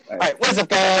All right, what's up,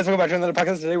 guys? Welcome back to another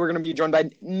podcast. Today we're going to be joined by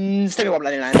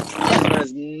Stephen199, also known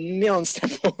as Neil and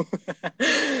Steppo.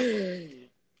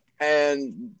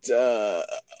 And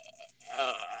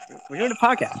we're doing a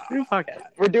podcast.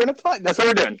 We're doing a podcast. That's what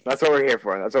we're doing. That's what we're here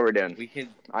for. That's what we're doing. We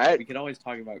could always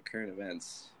talk about current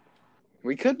events.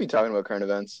 We could be talking about current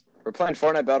events. We're playing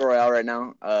Fortnite Battle Royale right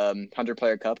now.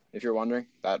 100-player cup, if you're wondering,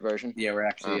 that version. Yeah, we're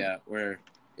actually we're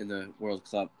in the World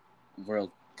Club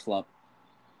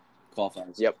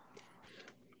qualifiers. Yep.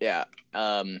 Yeah.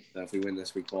 So if we win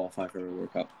this, we qualify for the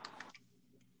World Cup.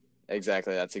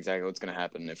 Exactly. That's exactly what's going to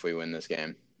happen if we win this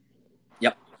game.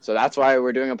 Yep. So that's why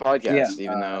we're doing a podcast,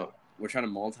 even though we're trying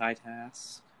to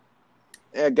multitask.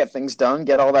 Yeah, get things done,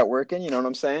 get all that work in. You know what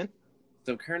I'm saying?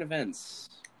 So current events.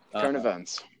 Current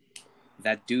events.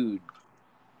 That dude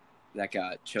that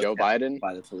got choked Joe Biden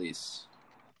by the police.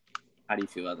 How do you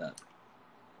feel about that?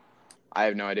 I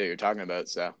have no idea what you're talking about,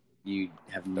 so. You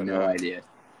have no idea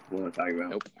what I'm talking about?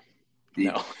 Nope.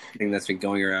 The thing that's been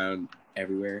going around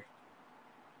everywhere.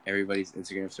 Everybody's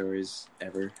Instagram stories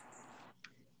ever.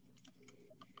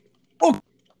 Oh!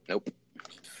 Nope.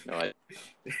 No idea.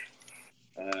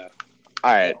 All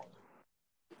right.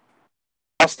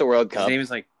 Lost the World Cup. His name is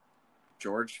like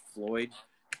George Floyd.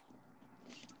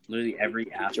 Literally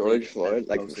every athlete. George Floyd?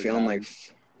 Like, feeling like...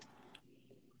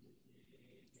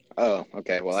 Oh,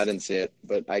 okay. Well, I didn't see it,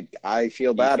 but I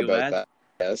feel bad about that.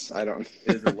 Yes, I don't...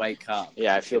 It was a white cop.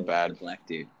 Yeah, I feel bad. A black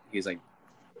dude. He was like...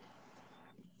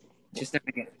 Just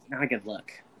not a good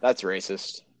look. That's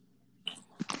racist.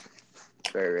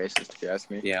 Very racist, if you ask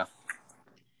me. Yeah.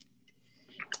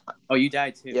 Oh, you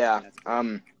died too. Yeah.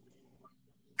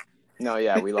 No,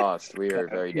 yeah, we lost. We were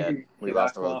very dead. We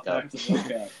lost the World Cup.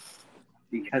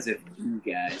 Because of you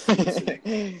guys.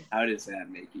 How does that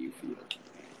make you feel?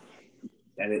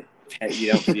 And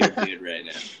you don't feel good right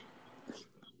now.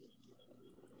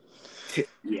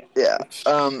 Yeah. Yeah.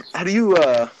 How do you,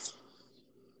 what's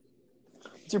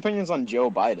your opinions on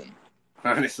Joe Biden?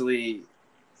 Honestly,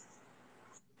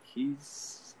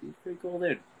 he's pretty cool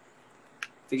dude. I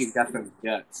think he's got some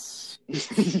guts.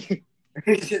 Dude,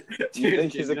 you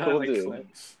think he's a cool dude?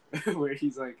 Where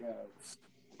he's like,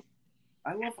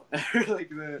 I love like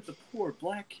the poor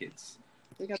black kids.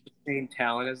 They got the same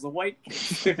talent as the white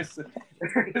kids. So,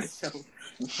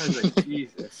 I was like,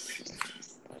 Jesus.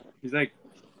 He's like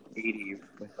 80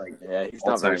 with like he's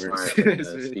not very smart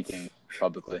speaking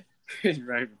publicly. He's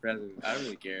running for president. I don't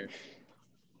really care.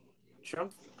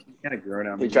 Trump kind of grown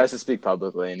up. He tries to speak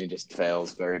publicly and he just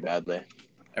fails very badly.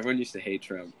 Everyone used to hate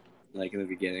Trump, like in the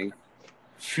beginning,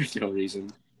 for no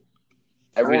reason.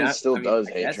 Everyone still does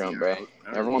hate Trump, bro.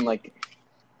 Everyone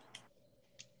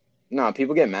No,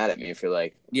 people get mad at me for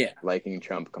liking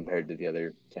Trump compared to the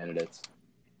other candidates.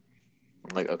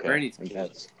 I'm like, okay, Bernie's I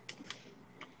guess.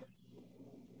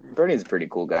 Bernie's a pretty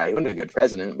cool guy. He wasn't a good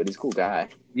president, but he's a cool guy.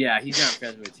 Yeah, he's not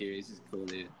president here. He's just a cool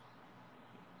dude.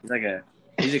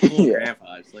 He's a cool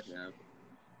grandpa. Just looking at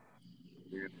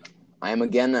him. I am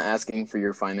again asking for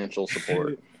your financial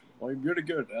support. I'm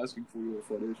good asking for your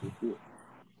financial support.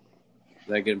 Is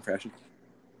that a good impression?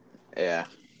 Yeah.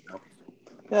 No.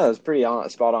 Yeah, that's pretty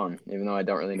spot on, even though I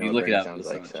don't really know what Bernie sounds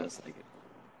like. So. Just like it.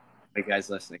 Hey, guys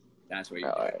listening, that's what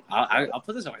you're doing. Right. I'll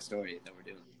put this on my story that we're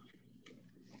doing.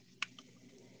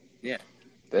 Yeah.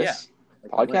 This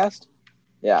podcast?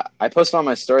 Yeah, I posted on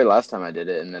my story last time I did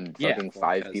it, and then fucking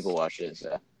 5 people watched it.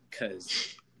 So.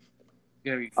 Because I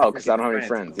don't have any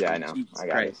friends. Yeah, I know. I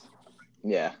got it.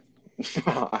 Yeah.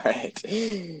 All right.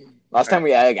 Last time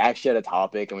we actually had a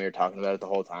topic and we were talking about it the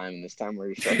whole time, and this time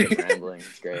we're just rambling.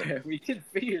 It's great. We can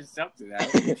figure something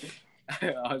out.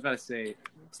 I was about to say,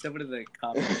 someone in the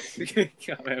comments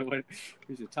comment what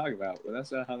we should talk about, but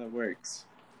that's not how that works.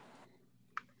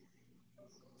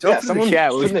 Yeah, someone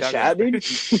in the chat, dude.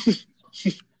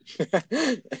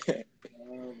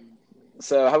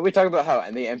 So, how we talk about how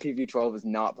the MPV-12 is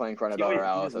not playing Fortnite Battle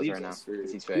Royale as right now?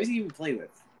 He's fake. Who's he even play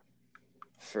with?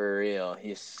 For real,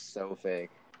 he's so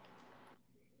fake.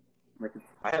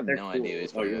 I have no idea who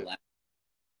he's playing with.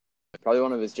 Probably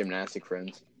one of his gymnastic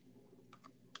friends.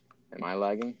 Am I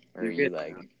lagging? Or are you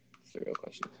lagging? That's the real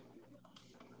question.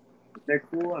 If they're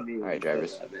cool, I mean... Alright,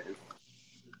 drivers.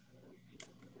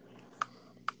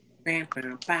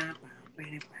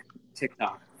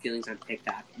 TikTok. Feelings on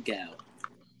TikTok. Go.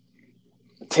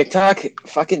 TikTok?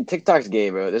 Fucking TikTok's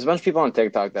gay, bro. There's a bunch of people on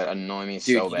TikTok that annoy me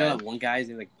so bad. You know that one guy's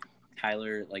named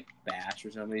Tyler Bash or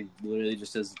something? He literally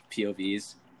just does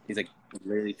POVs. He's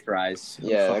literally tries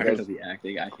so hard to be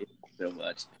acting. I hate him so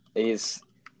much.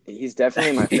 He's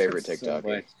definitely my favorite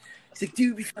TikToker. He's like,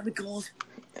 dude, we found the gold.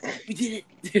 We did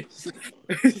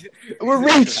it. We're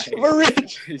rich. Right. We're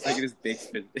rich. He's like in his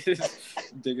basement,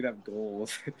 digging up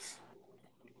gold.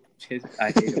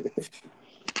 I hate him.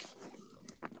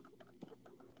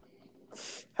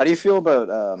 How do you feel about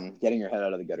getting your head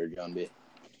out of the gutter, John B?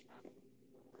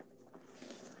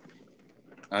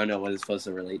 I don't know what it's supposed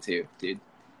to relate to, dude.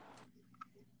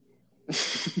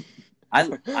 I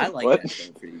like that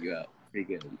show pretty good.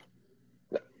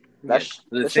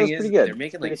 The thing is, good. They're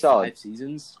making like 5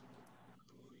 seasons,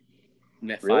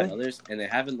 met 5 others, and they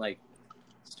haven't like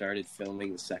started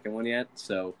filming the second one yet.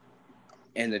 So,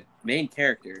 and the main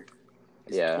character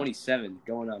is 27,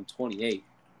 going on 28.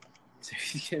 So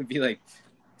he's gonna be like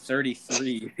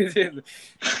 33.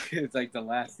 It's like the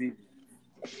last season.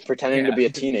 Pretending to be a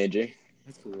teenager.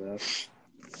 That's cool though.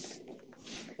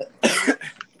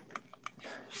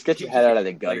 Just get your head out of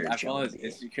the gutter. Like, I follow his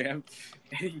Instagram,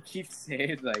 and he keeps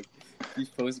saying like he's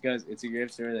posting on his Instagram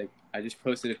story like, I just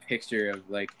posted a picture of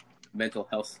like mental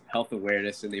health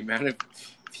awareness and the amount of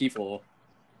people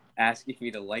asking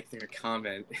me to like their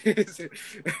comment. I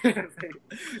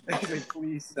was like,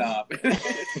 please stop.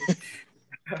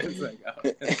 I was like,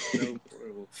 oh, that's so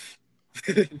horrible.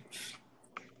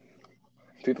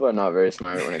 People are not very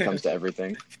smart when it comes to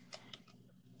everything.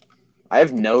 I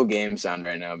have no game sound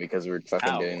right now because we're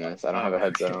fucking doing this. I don't have a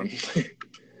headset on.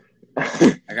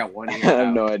 I got one ear. I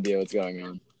have no idea what's going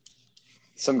on.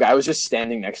 Some guy was just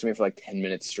standing next to me for like 10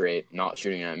 minutes straight, not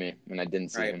shooting at me, and I didn't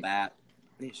see him. Bat.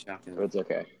 He's shocking. But it's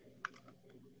okay.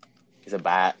 He's a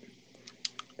bat.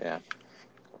 Yeah.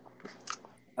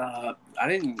 I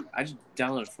just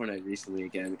downloaded Fortnite recently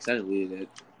again because I deleted it.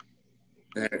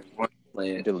 I wanted to play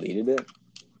it. You deleted it?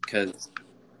 Because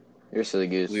you're a silly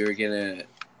goose. We were gonna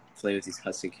play with these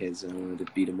Hudson kids and I wanted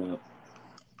to beat them up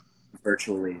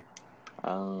virtually.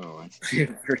 Oh, I see.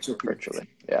 Virtually.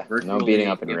 Yeah. Virtually, no beating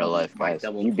up in real life, guys.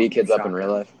 You beat kids up in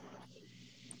real life?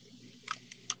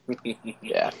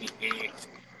 Yeah.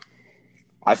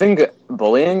 I think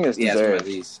bullying is deserved.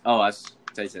 Oh, I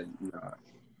said no.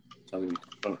 I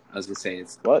was gonna say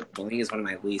it's what? Bullying is one of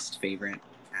my least favorite.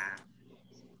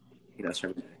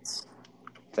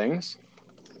 Things?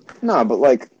 No, but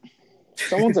like,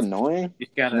 someone's annoying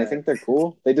and they think they're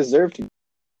cool. They deserve to.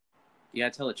 You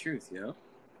gotta tell the truth, you know?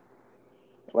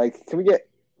 Like,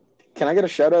 can I get a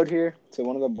shout out here to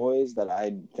one of the boys that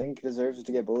I think deserves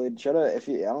to get bullied? Shout out, I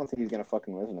don't think he's gonna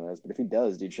fucking listen to this, but if he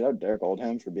does, dude, shout out Derek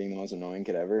Oldham for being the most annoying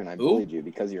kid ever, and I bullied you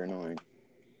because you're annoying.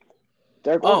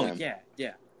 Derek Oldham. Oh,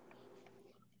 yeah.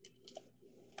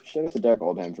 Shout out to Derek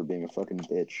Oldham for being a fucking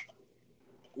bitch.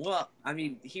 Well, I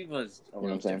mean, he was a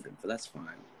little different, but that's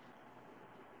fine.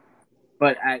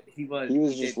 But he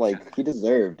was just like, he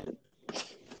deserved it.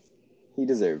 He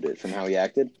deserved it from how he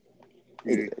acted.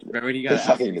 Remember when he got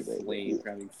absolutely flamed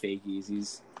grabbing fake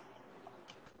Yeezys?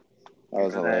 That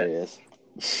was hilarious.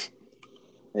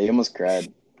 Yeah, he almost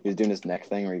cried. He was doing his neck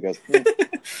thing where he goes...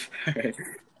 Right.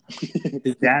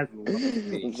 His dad loved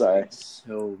me I'm sorry.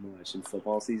 So much in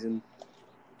football season.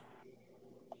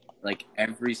 Like,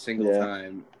 every single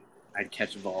time I'd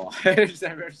catch a ball, I just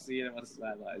never see him on the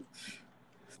sidelines.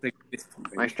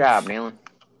 Nice job, Nealon.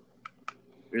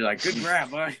 You're like, good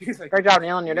grab, bud. He's like, great job,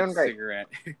 Nealon. You're doing great. Cigarette.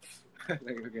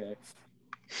 Like, okay.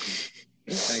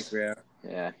 Thanks, bro.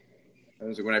 Yeah. That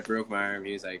was when I broke my arm.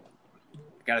 He was like,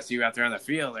 gotta see you out there on the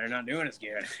field. They're not doing as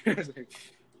good. I was like,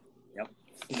 yep.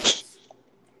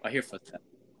 I hear footsteps.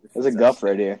 There's a guff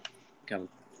right here. Come.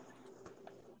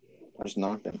 I just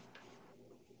knocked him.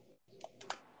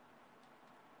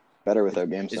 Better without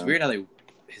game sound. It's weird how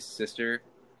his sister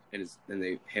and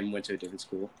him went to a different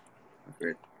school.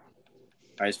 Weird.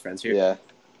 Are his friends here? Yeah.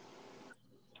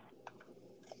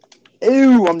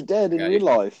 Ew, I'm dead in real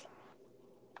life.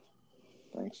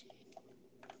 Thanks.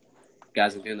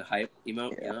 Guys, I'm doing the hype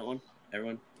emote. Yeah. You know that one?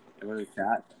 Everyone in the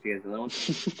chat. You guys know that one?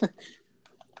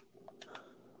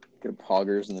 Get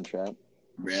poggers in the chat.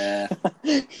 Yeah.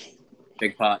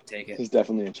 Big pot, take it. He's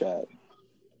definitely in chat.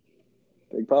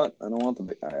 Big pot? I don't want the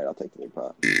big... Alright, I'll take the big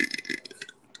pot.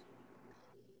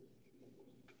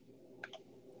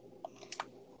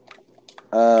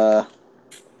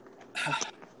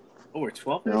 Oh, we're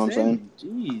 12 minutes you know what I'm saying?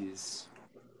 Jeez.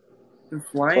 We're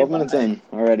flying 12 minutes in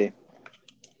already.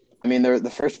 I mean, the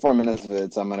first 4 minutes of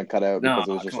it, I'm going to cut out because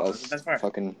it was just us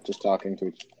fucking just talking to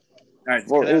each other. Right,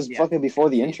 well, it was fucking before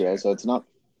the intro, so it's not...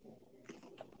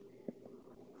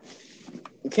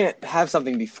 You can't have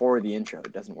something before the intro.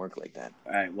 It doesn't work like that.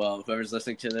 All right, well, whoever's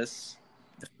listening to this,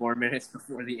 the 4 minutes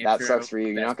before the intro... That sucks for you.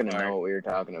 You're not going to know what we were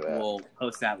talking about. We'll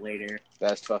post that later.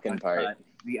 Best fucking part.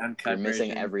 The uncut You're missing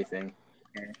version. Everything.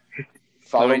 Okay.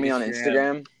 Follow me on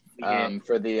Instagram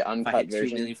For the uncut version.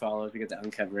 2 million followers, we get the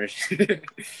uncut version.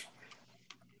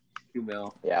 2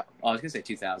 mil. Yeah. Oh, I was gonna say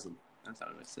 2,000. That's what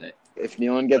I was gonna say. If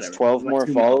Nealon gets 12 more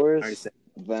followers,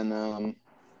 then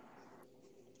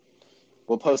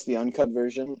we'll post the uncut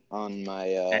version on my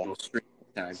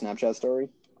Snapchat story.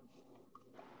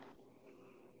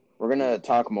 We're gonna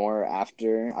talk more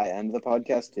after I end the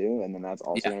podcast too, and then that's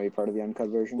also gonna be part of the uncut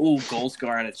version. Ooh, gold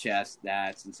scar on a chest.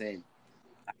 That's insane.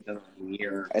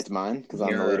 It's mine because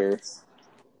I'm the leader.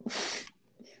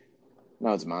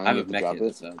 No, it's mine. I have a mech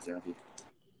hit, so it's Zerafi.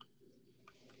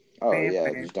 Oh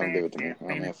yeah, just don't give it to me. I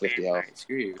only have 50 health.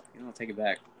 Screw you. I'll take it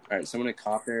back. All right, someone at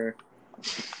Copper.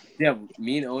 Yeah,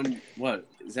 me and Owen. What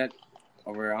is that?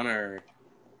 Oh, we're on our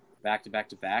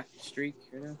back-to-back streak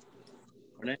right now.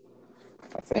 Aren't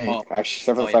I think. Actually,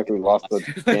 except for the fact that we lost the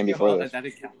game before this. That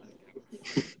didn't count.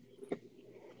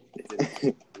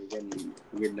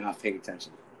 We're not paying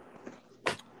attention.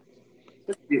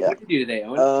 What did you do today,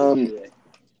 Owen?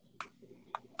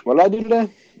 What did I do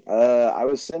today? I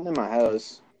was sitting in my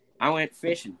house. I went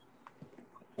fishing.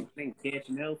 Didn't catch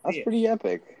no fish. That's pretty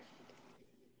epic.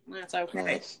 That's okay.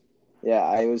 Nice. Yeah,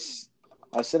 I was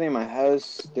sitting in my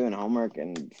house doing homework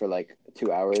and for like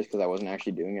 2 hours because I wasn't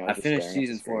actually doing it. I finished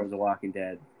season 4 of The Walking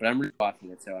Dead, but I'm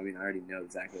rewatching it, so I mean I already know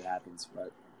exactly what happens,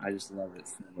 but I just love it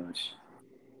so much.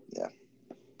 Yeah.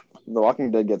 The Walking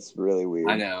Dead gets really weird.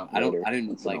 I know. I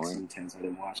didn't like season 10, so I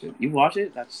didn't watch it. You watch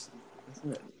it? That's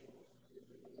it.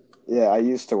 Yeah, I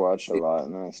used to watch a lot,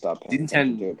 and then I stopped paying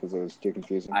Season 10 to it because it was too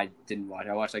confusing. I didn't watch.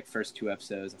 I watched like first 2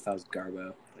 episodes. I thought it was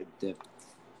Garbo. I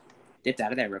dipped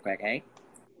out of there real quick, eh?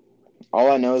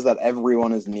 All I know is that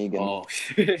everyone is Negan. Oh,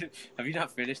 have you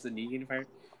not finished the Negan part?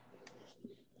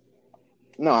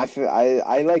 No,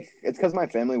 I like it's because my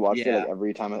family watched it like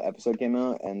every time an episode came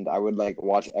out, and I would like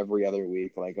watch every other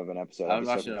week like of an episode. I would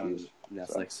watch it on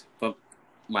Netflix, but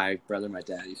my brother, and my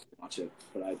dad used to watch it,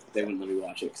 but they wouldn't let me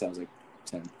watch it because I was like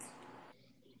 10.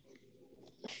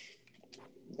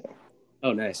 Yeah.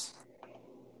 Oh, nice.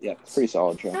 Yeah, pretty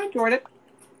solid show. I enjoyed it.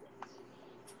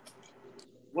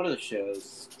 What other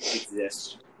shows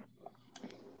exist?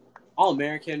 All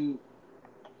American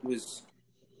was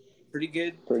pretty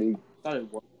good. I thought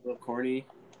it was a little corny.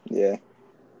 Yeah.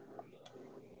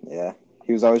 Yeah.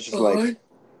 He was always just like,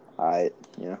 I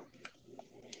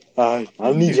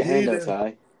need your handouts,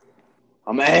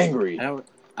 I'm angry.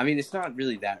 I mean, it's not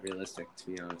really that realistic, to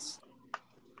be honest.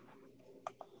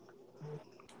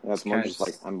 Yeah, it's more just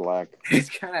like, I'm black. It's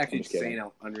kind of actually insane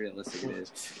how unrealistic it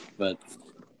is. But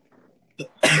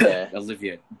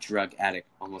Olivia, drug addict,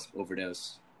 almost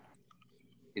overdose.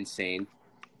 Insane.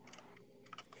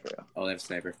 True. Oh, they have a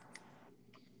sniper.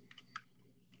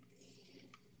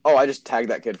 Oh, I just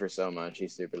tagged that kid for so much.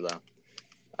 He's super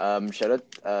low. Shout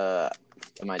out to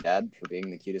my dad for being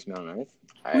the cutest man on earth.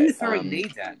 Who are you throwing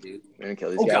nades at, dude? We're gonna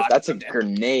kill these guys. God, that's a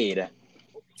grenade.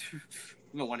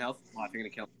 I'm at 1 health. Oh, you're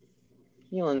gonna kill him.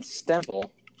 Nealon Stemple.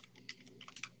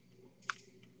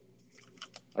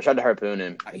 I tried to harpoon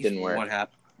him. It didn't work.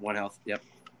 1 health. Yep.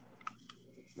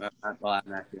 Well,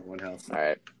 I'm actually at 1 health. So.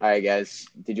 All right, guys.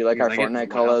 Did you like our Fortnite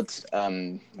callouts?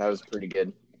 That was pretty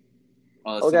good.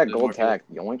 Oh, we got gold tack.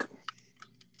 Yoink.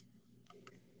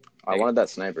 I wanted that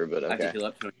sniper, but okay. I have to heal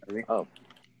up. Oh,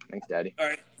 thanks, Daddy. All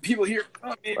right, people here.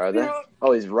 Where are they?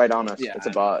 Oh, he's right on us. Yeah, it's a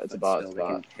bot. It's a bot. It's a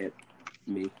bot. Hit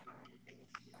me.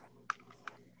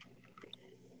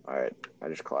 All right, I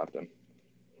just clapped him.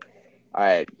 All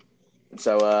right.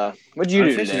 So, what'd you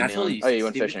do today, Nealon? Oh, you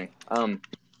went fishing.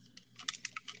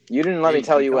 You didn't let me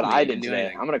tell you what I did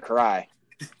today. I'm gonna cry.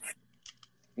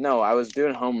 No, I was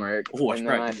doing homework, and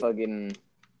then I fucking...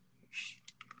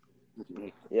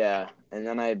 Yeah, and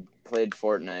then I played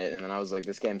Fortnite, and then I was like,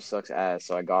 this game sucks ass,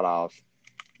 so I got off.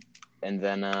 And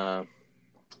then, I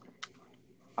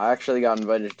actually got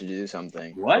invited to do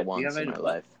something for once in my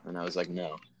life, and I was like,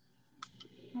 no.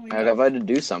 I got invited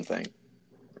to do something.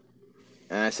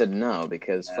 And I said no,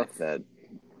 because fuck that.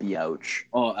 Biouch.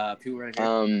 Oh, people right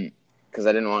here? Because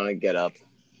I didn't want to get up.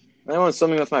 I went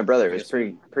swimming with my brother. It was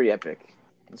pretty epic.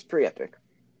 It's pretty epic.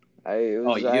 I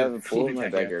have a pool in my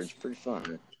backyard. It's pretty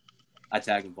fun. I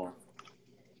tagged the ball.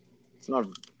 It's not.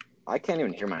 I can't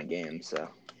even hear my game, so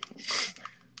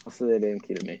hopefully they didn't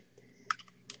keep me.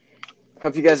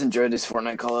 Hope you guys enjoyed these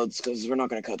Fortnite callouts because we're not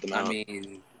gonna cut them out. I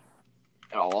mean,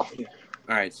 at all. All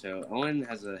right. So Owen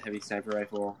has a heavy sniper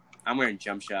rifle. I'm wearing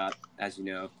jump shot, as you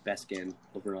know, best skin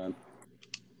Oberon.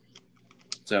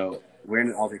 So we're in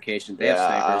an altercation. They have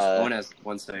snipers. Owen has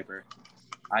 1 sniper.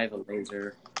 I have a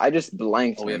laser. I just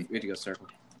blanked him. We have to go circle.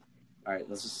 All right,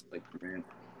 let's just ran.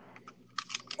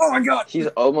 Oh my god! He's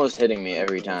almost hitting me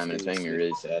every time, and it's making me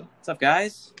really sad. What's up,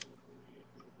 guys?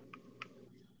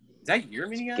 Is that your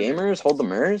minigun? Gamers, hold the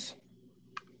mirrors.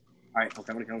 All right, I'm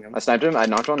coming. I sniped him. I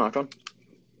knocked one. I'm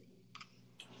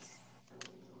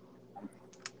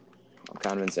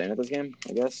kind of insane at this game,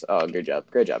 I guess. Oh, great job.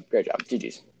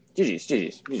 GG's.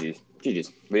 We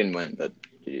didn't win, but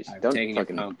GG's. Right, don't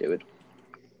fucking do it.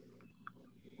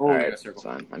 Oh, all right, it's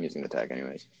fine. I'm using the tag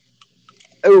anyways.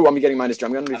 Oh, I'm getting minus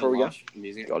drum gun before we go. I'm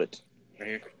using it. Got it. Right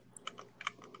here.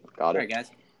 Got it. All right, guys.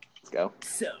 Let's go.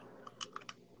 So.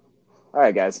 All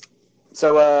right, guys.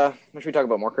 So, what should we talk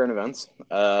about? More current events.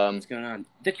 What's going on?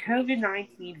 The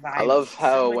COVID-19 virus. I love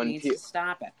how Someone when needs to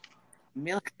stop it.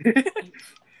 You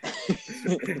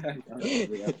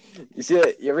see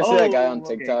that? You ever see that guy on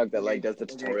TikTok that like does the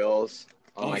tutorials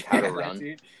on like how to run?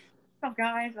 Dude. Oh,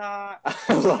 guys, I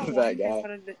love that guy. You guys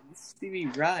want to see me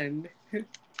run?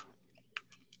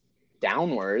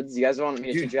 Downwards? You guys want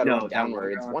me to teach you how to run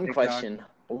downwards? One TikTok. Question: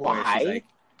 why? Like,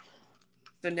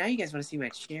 so now you guys want to see my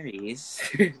cherries?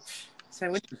 So I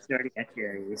went to start to get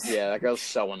cherries. Yeah, that girl's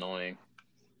so annoying.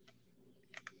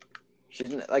 She's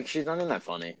not even that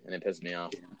funny, and it pissed me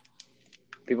off. Yeah.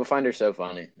 People find her so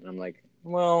funny, and I'm like,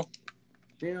 well,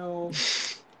 you know.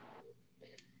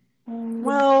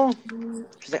 Well,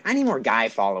 she's like, I need more guy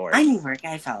followers. I want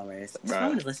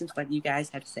to listen to what you guys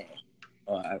have to say.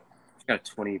 Oh, I got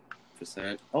 20%.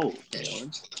 Oh, okay.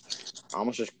 I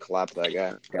almost just clapped that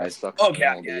guy. Guys suck. Oh,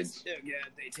 yeah, guys. Oh, yeah,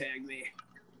 they tagged me.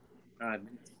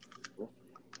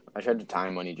 I tried to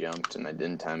time when he jumped, and I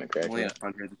didn't time it correctly. Only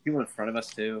 100. The people in front of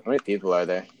us, too. How many people are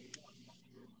there?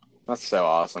 That's so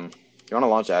awesome. You want to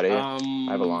launch out of here?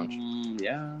 I have a launch.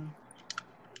 Yeah.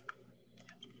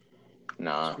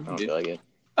 Nah, I don't feel like it.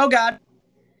 Oh, God.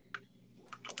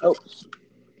 Oh.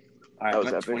 Alright, I'm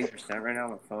at 20% right now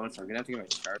on my phone, so I'm going to have to get my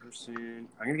charger soon.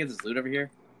 I'm going to get this loot over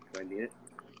here. Do I need it?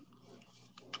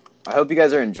 I hope you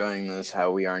guys are enjoying this,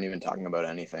 how we aren't even talking about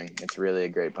anything. It's really a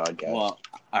great podcast. Well,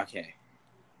 okay.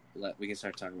 We can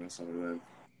start talking about something then.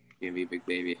 You can be a big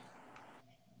baby.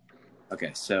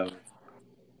 Okay, so...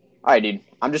 Alright, dude.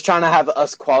 I'm just trying to have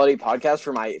us quality podcast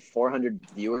for my 400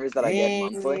 viewers that I get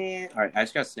monthly. Alright, I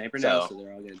just got a sniper now, so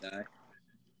they're all gonna die.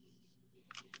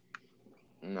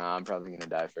 No, I'm probably gonna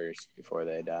die first before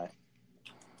they die.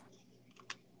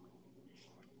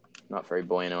 Not very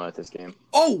bueno at this game.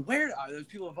 Oh, where? There's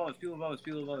people above us.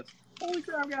 Holy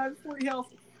crap, guys. 40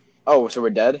 health. Oh, so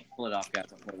we're dead? Pull it off, guys.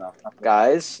 Pull it off.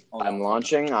 Guys, I'm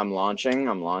launching. No.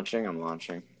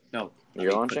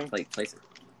 You're launching? Place it.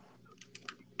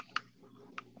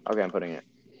 Okay, I'm putting it.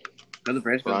 Go to the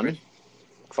bridge. Run.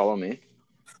 Follow me.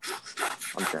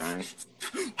 I'm trying.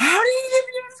 How do you get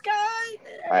me to the sky?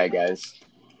 Alright, guys.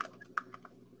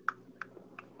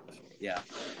 Yeah.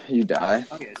 You die.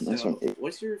 Okay, so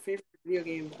what's your favorite video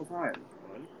game of all time?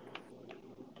 Owen?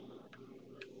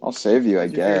 I'll save you, I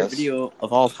guess. Your favorite video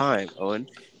of all time, Owen?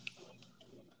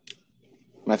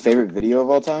 My favorite video of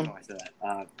all time? Oh, I said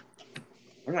that.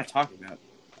 What am I talking about?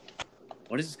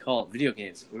 What is this called? Video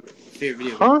games. Favorite video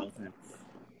game of all time.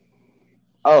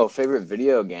 Oh, favorite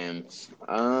video games.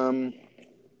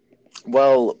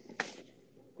 Well,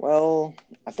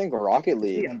 I think Rocket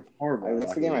League. I'm horrible.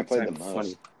 That's the game I played the most.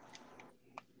 Funny.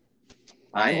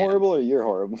 I'm horrible or you're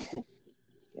horrible?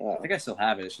 Yeah. I think I still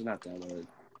have it. It's just not downloaded.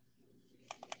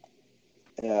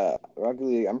 Yeah, Rocket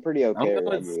League. I'm pretty okay at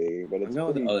Rocket League, but it's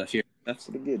pretty, that's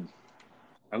pretty good.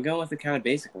 I'm going with the kind of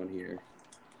basic one here.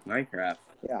 Minecraft.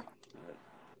 Yeah.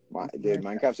 Dude,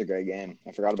 Minecraft's a great game.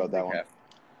 I forgot about that one.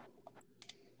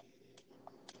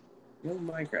 No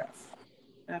Minecraft.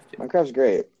 Have to. Minecraft's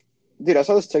great. Dude, I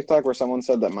saw this TikTok where someone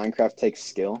said that Minecraft takes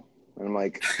skill. And I'm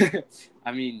like...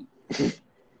 I mean,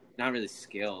 not really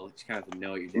skill. You just kind of have to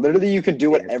know what you're doing. Literally, you can do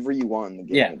whatever you want in the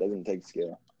game. Yeah. It doesn't take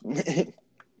skill.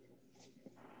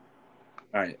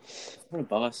 Alright. Someone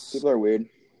above us. People are weird.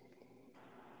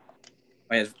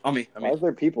 Oh, yeah. On me. Why is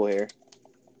there people here?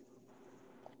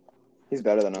 He's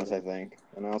better than us, I think.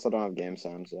 And I also don't have game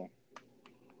sound, so...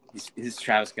 He's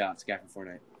Travis Scott. It's a guy from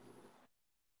Fortnite.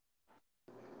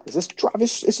 Is this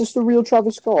Travis? Is this the real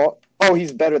Travis Scott? Oh,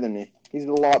 he's better than me. He's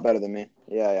a lot better than me.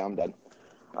 Yeah, I'm dead.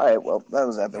 Alright, well, that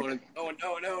was epic. Oh,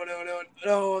 no,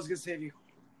 I was gonna save you.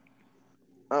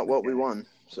 Well, we won,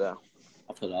 so...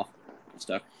 I'll put it off. I'm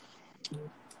stuck.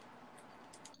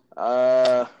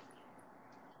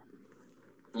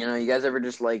 You guys ever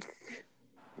just, like...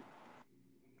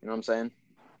 You know what I'm saying?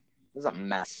 This is a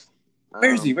mess.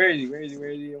 Where is he?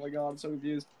 Oh my god, I'm so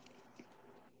confused.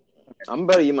 Okay. I'm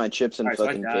about to eat my chips and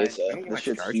fucking queso. This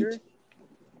shit's heat.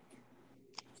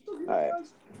 Alright.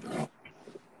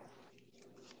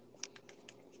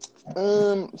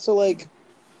 So, like,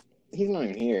 he's not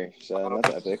even here, so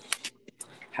that's epic.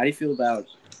 How do you feel about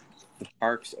the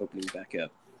parks opening back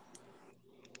up?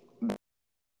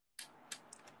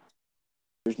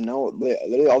 There's no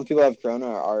literally all the people that have corona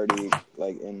are already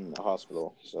like in a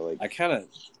hospital. So like I'm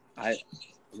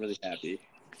really happy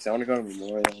because I want to go to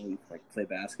Memorial and like play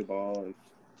basketball and.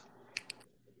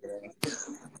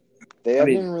 They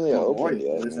haven't even really opened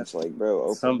yet. And it's like, bro,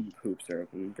 open. Some hoops are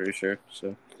open, I'm pretty sure.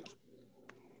 So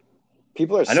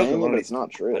people are saying it, but it's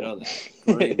not true. I know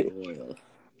that.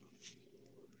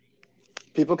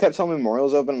 People kept telling me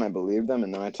Memorial's open, and I believed them.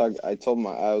 And then I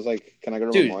was like, "Can I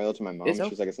go to Memorial?" To my mom, and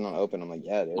she's like, "It's not open." I'm like,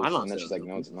 "Yeah, it is." And then she's like,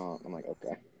 "No, it's not." I'm like,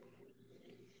 "Okay."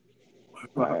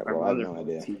 All right, well, I have no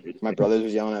idea. My brothers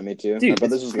was yelling at me too. My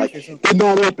brothers was like, "It's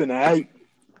not open, eh?"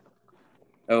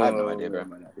 I have no idea, bro.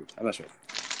 I'm not sure.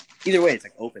 Either way, it's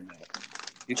like open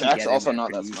though. Jack's also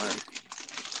not that smart.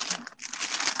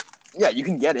 Yeah, you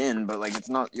can get in, but like it's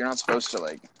not. You're not supposed to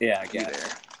like. Yeah, I be there.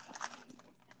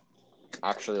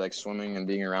 Actually, like swimming and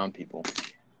being around people.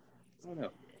 I don't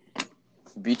know.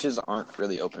 Beaches aren't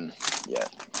really open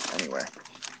yet anywhere.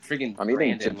 Freaking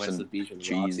Brandon went to the beach with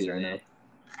cheese right now.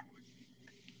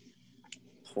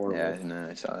 Horrible. Yeah, I know.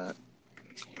 I saw that.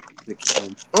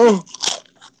 Oh.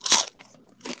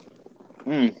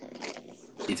 You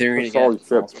think we're gonna get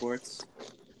fall sports?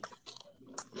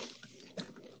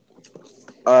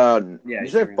 Yeah. You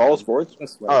say fall sports?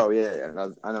 Oh yeah.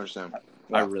 I understand.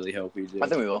 Yeah. I really hope we do. I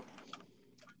think we will.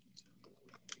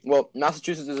 Well,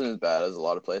 Massachusetts isn't as bad as a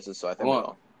lot of places, so I think we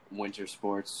will. Winter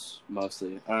sports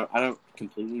mostly. I don't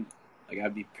completely like.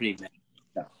 I'd be pretty mad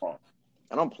about fall.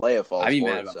 I don't play a fall. I'd be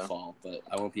mad about fall, but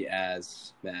I won't be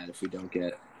as mad if we don't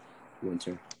get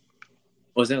winter.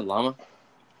 Was it a llama?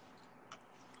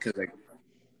 Because like,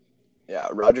 yeah,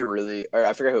 Roger really, or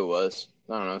I forget who it was.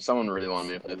 I don't know. Someone really wanted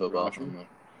me to play football.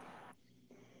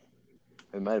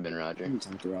 It might have been Roger. I'm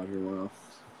talking to Roger well.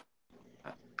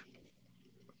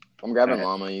 I'm grabbing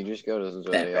llama. You just go to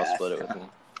Zoe. I'll split it with you.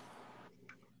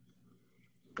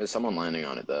 There's someone landing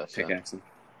on it though. So. Pickaxing.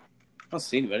 I don't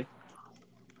see anybody.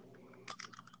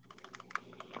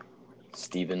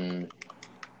 Steven.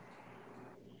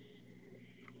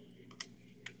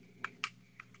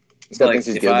 This guy thinks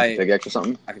he's good with pickaxe or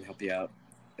something. I can help you out.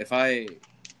 If I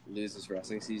lose this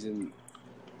wrestling season,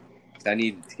 I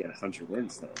need to get 100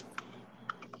 wins though.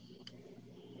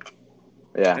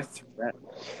 Yeah.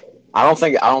 I don't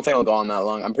think it'll go on that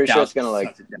long. I'm pretty sure it's gonna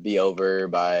like be over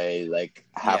by like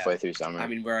halfway through summer. I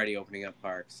mean, we're already opening up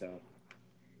parks, so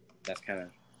that's kind of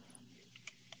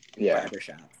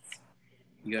barbershop.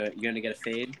 You gonna get a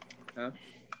fade? Huh?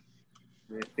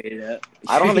 You gonna fade it up?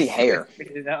 I don't have any hair.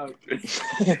 Fade it out.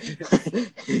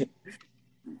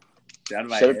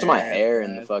 Shut up to my hair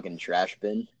in the fucking trash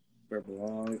bin. Where it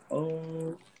belongs.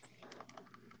 Oh.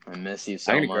 I miss you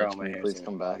so much. Please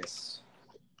come back.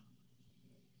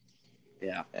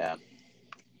 Yeah. Yeah.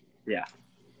 Yeah.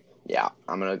 Yeah.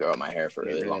 I'm gonna grow out my hair for a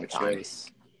really long time.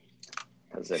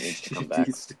 Because it needs to come back. It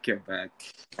needs to come back.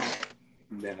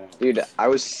 No. Dude, I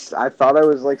thought I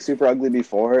was like super ugly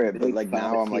before, but like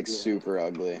now I'm like super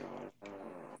ugly.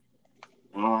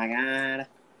 Oh my god.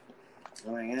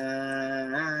 Oh my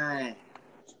god.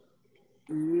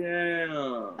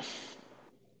 Yeah.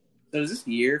 So does this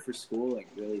year for school like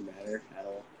really matter at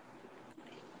all?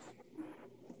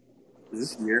 Is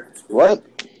this year for school? What?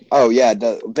 Oh yeah,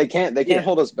 they can't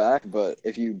hold us back, but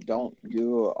if you don't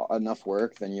do enough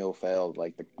work, then you'll fail.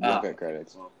 Like you don't get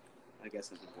credits. Well, I guess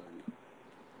that's important.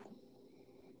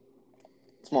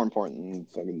 It's more important than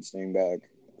fucking staying back.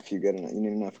 If you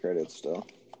need enough credits still.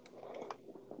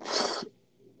 I'm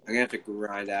gonna have to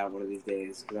grind out one of these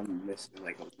days because I'm missing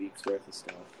like a week's worth of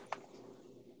stuff.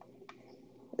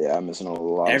 Yeah, I'm missing a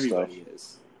lot of stuff. Everybody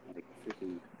is. Like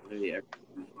freaking literally everybody.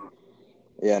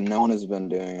 Yeah, no one has been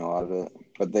doing a lot of it,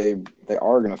 but they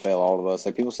are gonna fail all of us.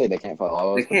 Like people say they can't fail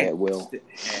all of us, but they will. They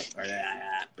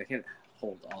can't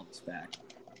hold all of us back.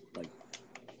 Like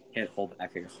can't hold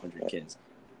back like 100 kids.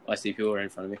 Oh, I see people right in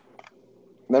front of me.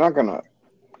 They're not gonna.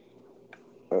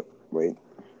 Wait.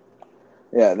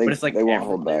 Yeah, they won't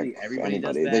hold back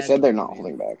anybody. They said they're not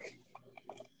holding back.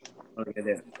 What are they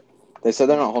gonna do? They said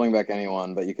they're not holding back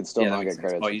anyone, but you can still not get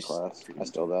credits in class. I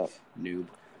still that. Noob.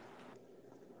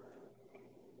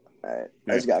 Alright,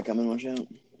 there's a guy coming, watch out.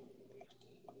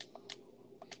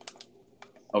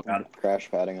 Oh god. Crash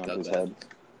padding on his head.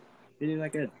 He did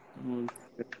that good.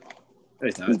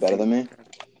 He's better than me.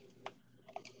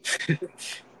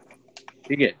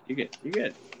 You're good. You're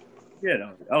good.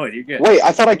 Oh, you're good. Wait,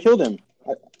 I thought I killed him.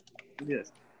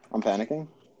 Yes. I'm panicking.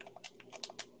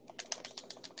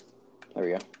 There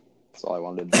we go. That's all I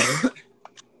wanted.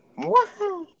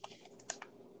 Wow.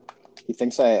 He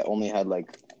thinks I only had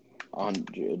like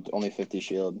 100, only 50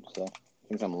 shield, so he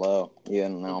thinks I'm low. Yeah,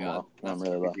 now I'm low. Now I'm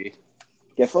really low.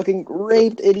 Get fucking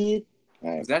raped, idiot.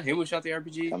 Right. Was that him who shot the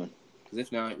RPG? Coming. Because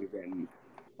if not, you're getting...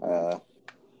 Oh,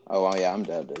 well, yeah, I'm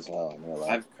dead as hell.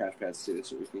 I have crash pads too,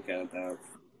 so we can count it down.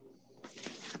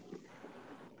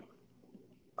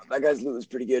 That guy's loot was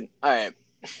pretty good. All right.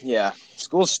 Yeah.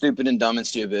 School's stupid and dumb and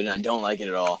stupid, and I don't like it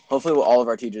at all. Hopefully all of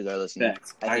our teachers are listening.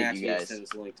 Facts. I hate you guys. Send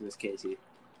us a link to Miss Casey.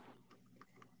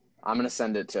 I'm going to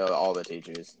send it to all the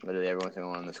teachers, literally every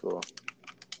single one in the school.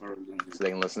 So they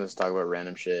can listen to us talk about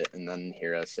random shit and then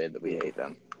hear us say that we hate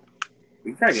them.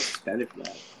 We can probably get suspended for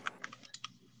that.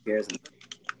 Who cares?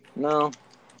 No.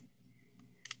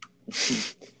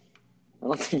 I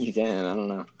don't think you can. I don't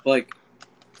know. Like,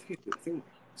 I think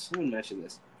someone mentioned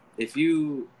this. If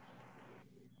you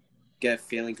get a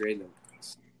failing grade in the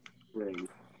spring,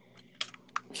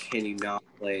 can you not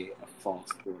play a fall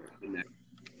sport the next,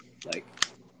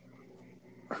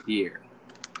 year?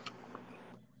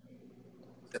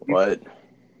 What?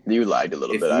 You lied a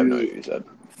little bit. I have no idea what you said.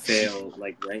 Fail,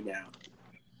 right now.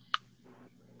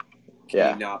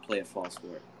 Can you not play a fall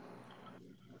sport?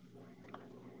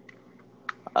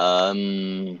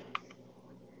 Don't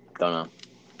know.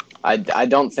 I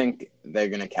don't think they're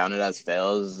gonna count it as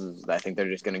fails. I think they're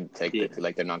just gonna take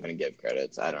they're not gonna give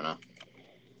credits. I don't know.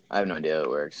 I have no idea how it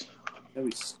works. That'd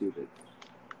be stupid.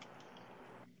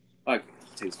 Okay,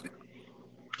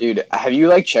 dude, have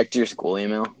you checked your school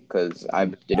email? Because I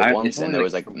did it once and there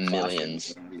was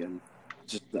millions.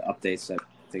 Just the updates that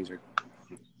things are.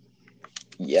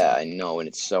 Yeah, I know, and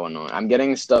it's so annoying. I'm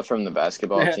getting stuff from the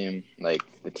basketball team, the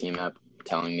team app,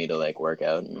 telling me to work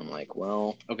out, and I'm like,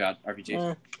 well. Oh God,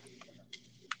 RPG.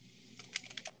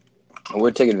 I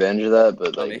would take advantage of that,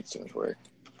 but it's too much work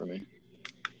for me.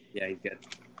 Yeah, he's good.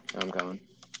 I'm coming.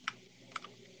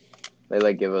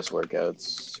 They give us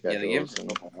workouts. Yeah, they give us.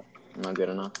 Not good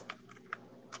enough.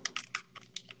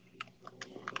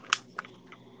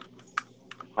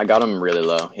 I got him really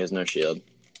low. He has no shield.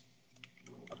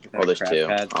 Oh, there's two.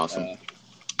 Awesome.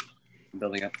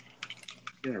 Building up.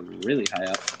 You're really high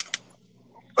up.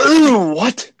 Ooh,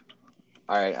 what?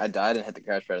 All right, I died and hit the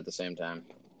crash pad at the same time.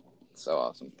 So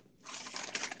awesome.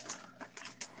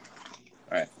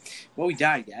 All right. Well, we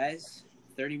died, guys.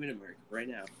 30-minute mark right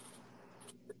now.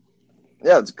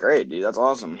 Yeah, it's great, dude. That's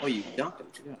awesome. Oh, you dunked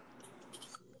him.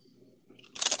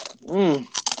 Yeah.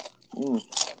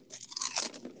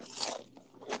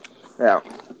 Yeah.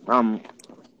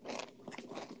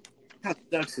 That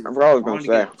sucks. I forgot what I was gonna say.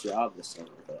 Get a job this summer,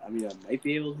 but I might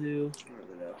be able to. I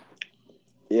don't know.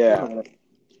 Yeah.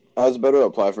 I was about to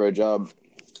apply for a job.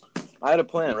 I had a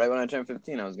plan right when I turned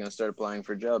 15. I was gonna start applying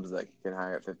for jobs that could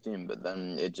hire at 15, but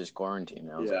then it just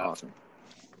quarantined. I was awesome.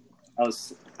 I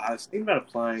was thinking about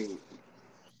applying.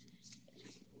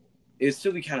 It'd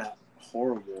still be kind of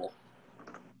horrible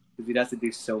because you'd have to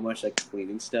do so much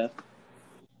cleaning stuff.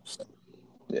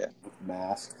 Yeah. With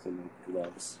masks and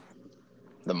gloves.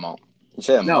 The mall. You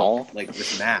say the mall?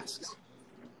 With masks.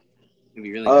 It'd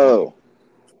be really good.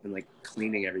 And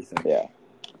cleaning everything. Yeah.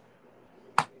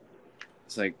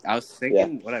 It's I was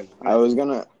thinking I was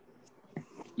gonna.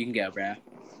 You can go, Brad.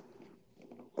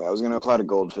 I was gonna apply to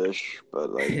Goldfish, but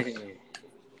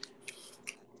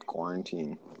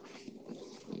quarantine.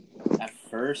 At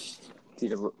first,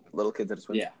 teach little kids how to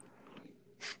swim. Yeah.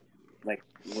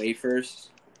 Wafers.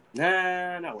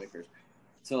 Nah, not wafers.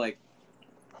 So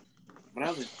when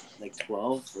I was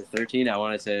 12 or 13, I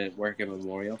wanted to work at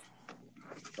Memorial,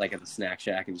 at the snack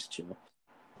shack and just chill.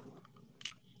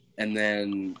 And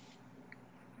then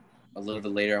a little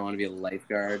bit later, I want to be a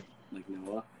lifeguard, like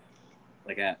Noah,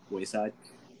 at Wayside.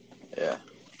 Yeah.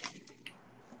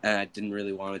 And I didn't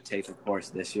really want to take the course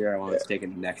this year. I wanted to take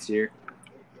it next year.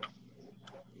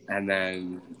 And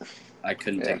then I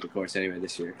couldn't take the course anyway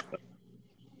this year. But...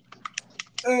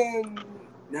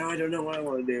 now I don't know what I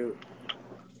want to do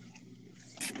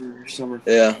for summer.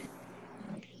 Yeah.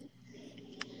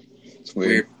 It's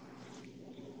weird.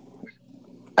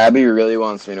 Abby really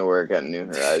wants me to work at New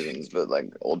Horizons, but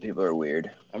old people are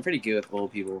weird. I'm pretty good with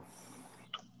old people.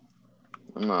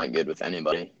 I'm not good with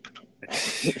anybody.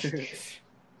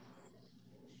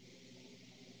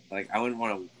 I wouldn't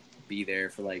want to be there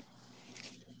for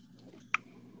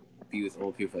be with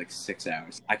old people for 6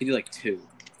 hours. I could do 2.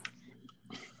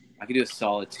 I could do a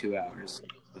solid 2 hours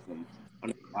with them. I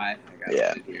don't know why I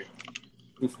got here.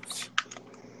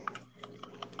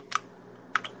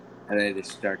 And then they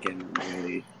start getting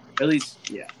really, at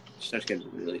least, starts getting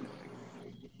really annoying.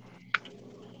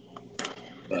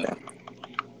 But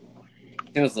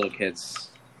those little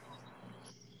kids.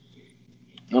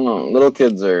 I don't know. Little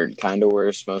kids are kind of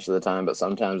worse most of the time, but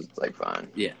sometimes it's fine.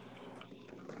 Yeah.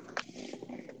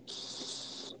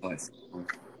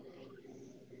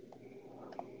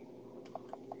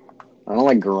 I don't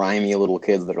like grimy little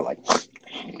kids that are I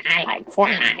like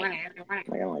Fortnite. I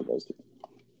don't like those two.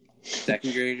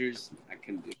 Second graders, I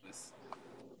couldn't do this.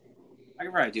 I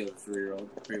could probably deal with a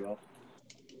 3-year-old pretty well.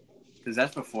 Because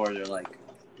that's before they're like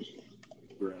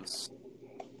gross.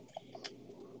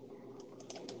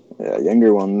 Yeah,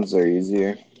 younger ones are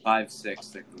easier. 5, 6,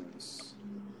 they're gross.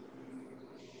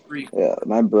 3, 4. Yeah,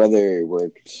 my brother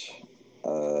worked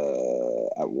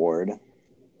at Ward,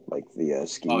 like the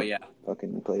ski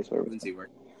fucking place where Lindsay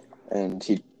worked. And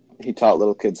he taught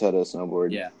little kids how to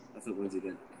snowboard. Yeah, that's what Lindsay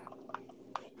did.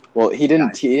 Well, he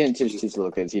didn't teach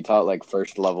little kids. He taught like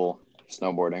first level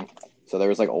snowboarding. So there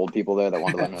was like old people there that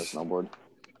wanted to learn how to snowboard.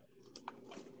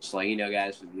 Just letting you know,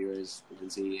 guys, for viewers,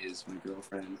 Lindsay is my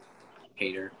girlfriend.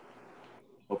 Hater.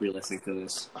 Hope you're listening to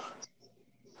this.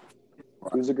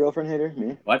 Who's a girlfriend hater?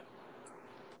 Me? What?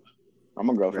 I'm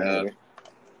a girlfriend hater.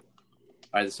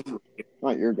 Alright, this one.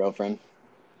 Not your girlfriend.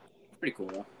 Pretty cool,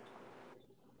 though.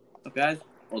 What's up, guys?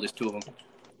 Oh, there's 2 of them.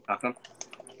 Talk to them.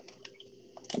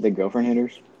 Are they girlfriend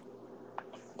haters?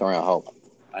 Don't worry, I'll help.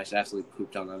 I just absolutely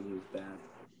pooped on them. It was bad.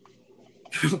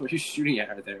 What are you shooting at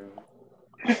right there?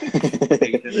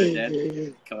 Making sure they're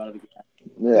dead. Come out of the grass.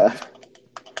 Yeah.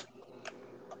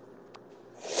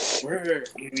 We're going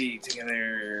to be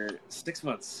together 6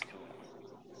 months.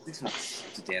 6 months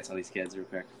to dance on these kids real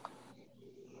quick.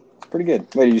 It's pretty good.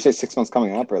 Wait, did you say 6 months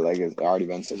coming up, or like it's already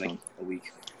been 6 months? A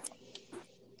week.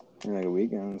 In like a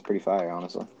week? Yeah, it's pretty fire,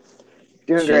 honestly.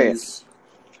 Doing great.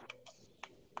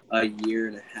 A year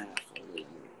and a half older than me.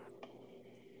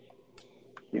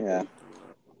 Yeah.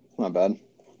 Not bad.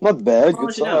 Not bad.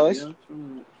 Good size.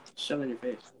 Shove it in your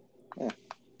face. Yeah.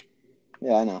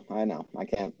 Yeah, I know. I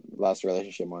can't last a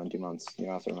relationship more than 2 months. You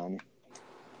don't have to remind me.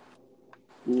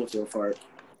 Ooh, so far.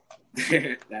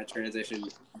 That transition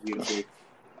beautifully.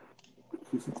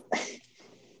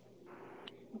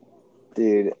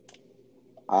 Dude, you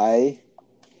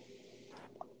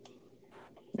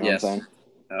know yes. what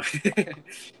I'm saying?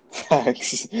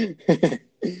 Facts.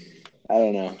 I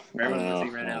don't know. Everyone's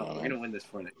listening right now. We're going to win this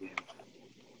for the game.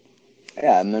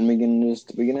 Yeah, and then we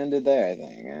can end it there, I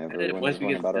think. Everyone's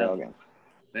going about our game.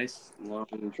 Nice, long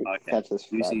catch this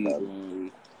fat bud.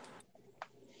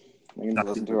 We can just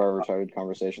listen to our retarded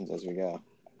conversations as we go.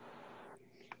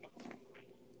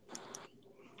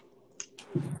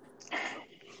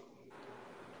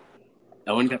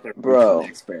 No one got their Bro.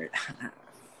 Expert.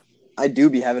 I do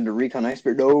be having to recon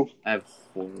expert, though. I have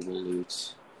horrible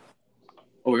loots.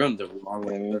 Oh, we're going the wrong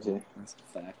way. Me too. That's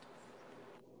a fact.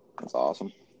 That's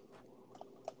awesome.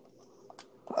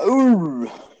 Ooh.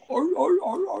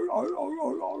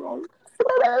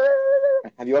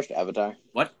 Have you watched Avatar?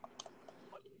 What?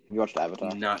 Have you watched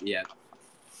Avatar? Not yet.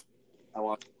 I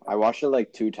watched it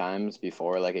like 2 times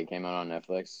before like it came out on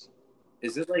Netflix.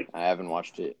 Is it like... I haven't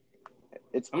watched it.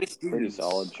 It's pretty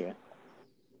solid, sure.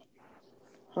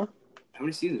 Huh? How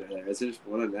many seasons are there? Is there just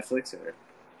one on Netflix or...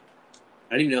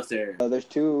 I don't even know if they're... There's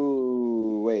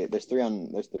 2... Wait, there's 3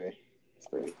 on... There's 3. It's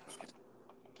 3.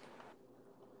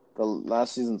 The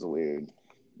last season's weird.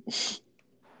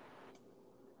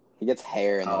 He gets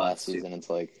hair in the last season. It's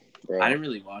like... Bro. I didn't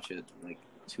really watch it like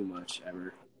too much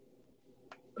ever.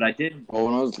 But I did... Well,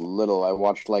 when I was little, I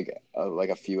watched like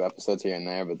a few episodes here and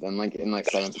there, but then like in like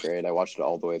 7th grade, I watched it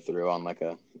all the way through on like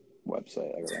a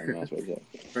website, like a random ass website.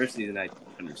 First season I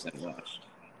 100% watched.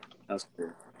 That was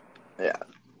cool. Yeah.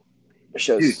 The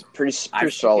show's pretty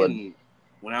solid.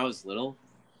 When I was little,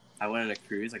 I went on a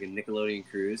cruise, like a Nickelodeon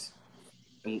cruise,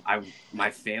 and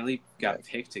my family got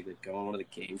picked to go on one of the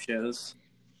game shows,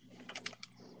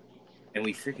 and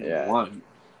we freaking won.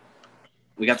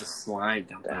 We got the slime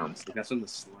downtown. So that's when the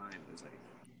slime was like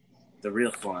the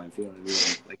real slime. If you know what I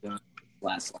mean? Like not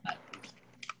last lap.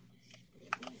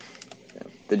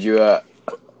 Did you?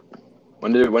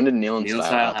 When did Neil and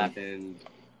Style happen?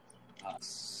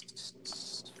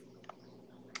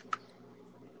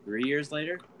 3 years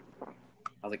later.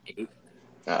 I was like 8.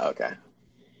 Oh, okay.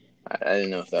 I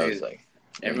didn't know if that was like.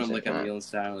 Everyone look up Neil and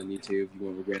Style on YouTube. You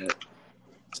won't regret it.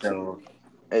 So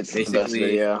it's the best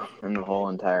video in the whole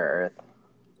entire earth.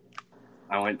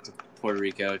 I went to Puerto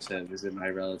Rico to visit my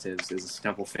relatives. It was a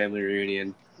couple family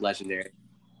reunion, legendary.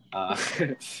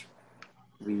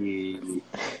 Neil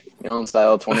and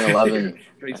Style 2011.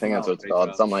 I think that's what it's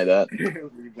called. Something like that.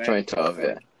 2012, yeah.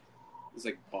 It was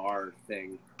like bar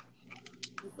thing.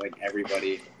 With, like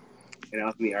everybody. And I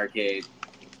was in the arcade.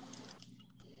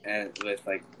 And with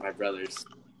like my brothers.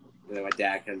 And then my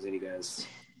dad comes in, he goes,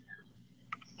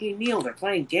 "Hey Neil, they're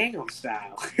playing Gangnam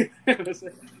Style." I was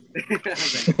like,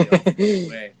 no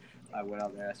way. I went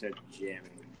out there, I started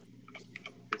jamming.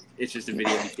 It's just a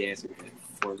video of me dancing for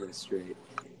 4 minutes straight.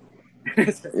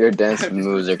 Your dance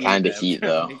moves are kind of heat,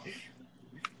 though.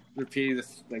 repeating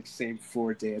the same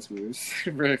 4 dance moves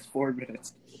for like 4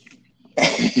 minutes.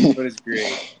 But it's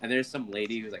great. And there's some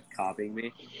lady who's like copying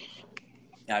me.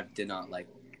 I did not like.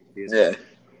 Yeah.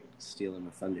 Stealing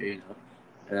my thunder, you know.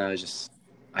 And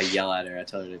I yell at her. I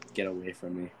tell her to get away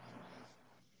from me.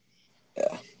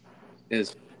 Yeah.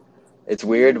 It's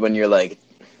weird when you're like,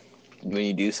 when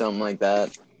you do something like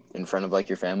that in front of like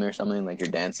your family or something, like you're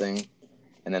dancing,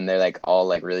 and then they're like all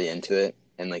like really into it,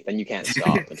 and like then you can't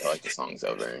stop until like the song's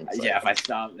over. And yeah, if I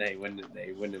stopped, they wouldn't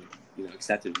have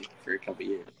accepted me for a couple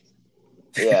years.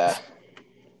 Yeah.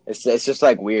 It's just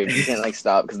like weird. You can't like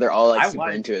stop because they're all like super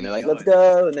into it. And they're like, "Let's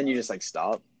go," and then you just like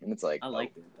stop, and it's like. I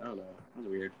liked it. I don't know. It was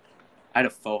weird. I had a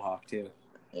faux hawk too.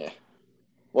 Yeah.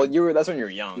 Well, that's when you're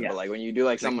young, but like when you do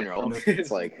like something when you're older,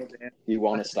 it's like you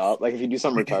want to stop. Like if you do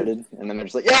something retarded, and then they're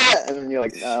just like, "Yeah," and then you're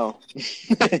like, "No."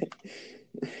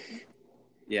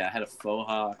 Yeah, I had a faux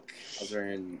hawk. I was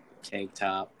wearing tank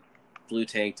top, blue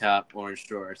tank top, orange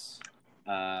shorts,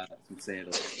 some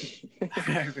sandals.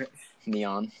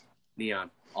 Neon,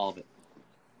 all of it.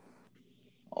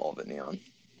 All of it neon.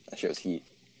 That shows heat.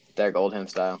 Derek Oldham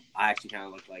style. I actually kind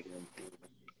of look like him.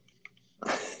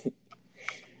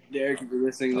 Derek, if you're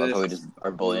listening to I this, love how we just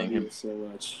are bullying him so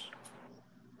much.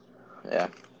 Yeah.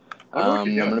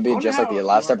 I'm gonna be just like the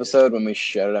last episode when we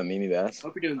shouted out Mimi Bass.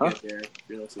 Hope you're doing good, Derek. If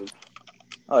you're listening.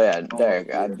 Oh yeah,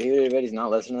 Derek. I believe he's not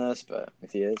listening to this, but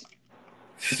if he is,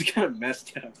 it's kind of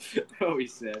messed up. Oh, he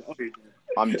said. Oh, you're dead.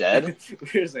 I'm dead.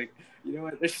 We're just like, you know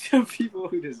what? There's some people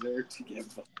who deserve to get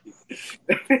bullied.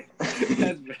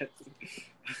 That's bad.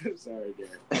 I'm sorry,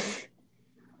 Derek.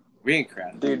 We ain't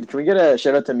crap. Dude, can we get a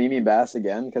shout out to Mimi Bass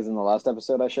again? Because in the last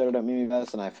episode I shouted out Mimi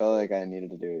Bass, and I felt like I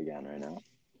needed to do it again right now.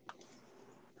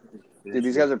 Dude,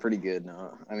 these guys are pretty good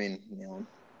now. I mean, you know.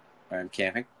 I'm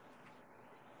camping.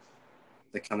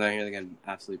 They come down here, they get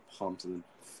absolutely pumped in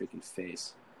the freaking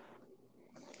face.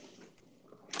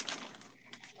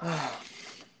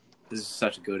 This is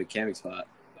such a go-to camping spot.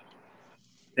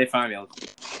 They find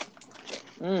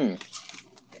me.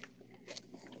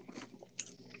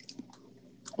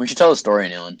 We should tell a story,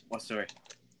 Nealon. What story?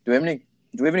 Do we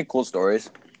have any cool stories?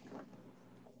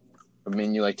 I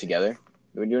mean, you like together?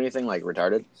 Do we do anything like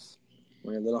retarded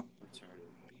when you're little?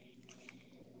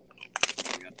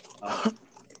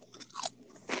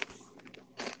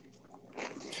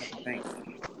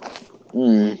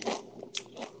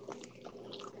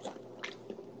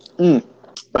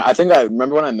 I think I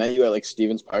remember when I met you at like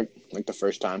Stevens Park, like the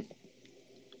first time.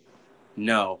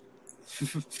 No.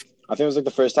 I think it was like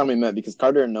the first time we met because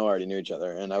Carter and Noah already knew each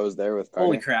other, and I was there with Carter.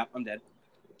 Holy crap! I'm dead.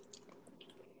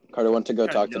 Carter went to go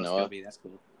talk to Noah. That's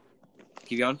cool.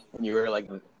 Keep going. And you were like,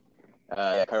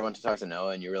 Carter went to talk to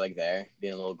Noah, and you were like there,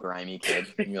 being a little grimy kid,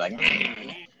 and you're like,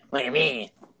 "Look at me!"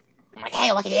 I'm like,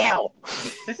 "Hey, look at you!"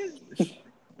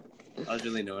 I was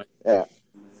really annoying. Yeah.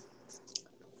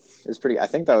 It was pretty. I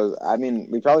think that was. I mean,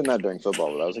 we probably met during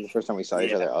football, but that was like the first time we saw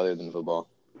each other other than football.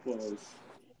 It was.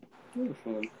 We were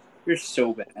fun. We were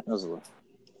so bad. That was a little.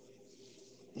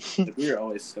 We were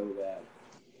always so bad.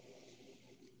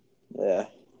 Yeah.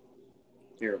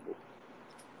 Terrible.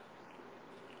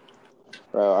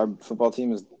 Bro, our football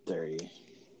team is dirty.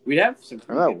 We'd have some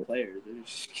pretty good players.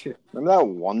 Remember that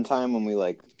one time when we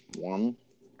like won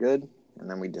good and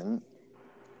then we didn't?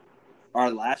 Our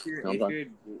last year, 8th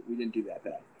grade, we didn't do that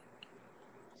bad.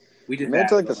 We made it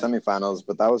to like the semifinals,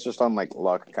 but that was just on like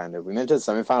luck, kind of. We made it to the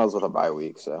semifinals with a bye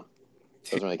week, so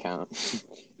it doesn't really count.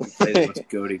 We played the most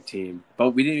goating team,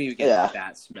 but we didn't even get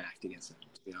that smacked against them.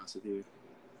 To be honest with you,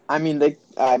 I mean,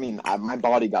 my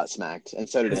body got smacked, and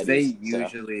so did Eddie's. They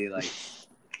usually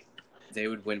they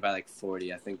would win by like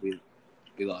 40. I think we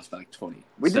lost by like 20.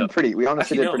 We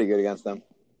honestly did pretty good against them.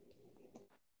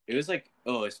 It was like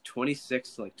it's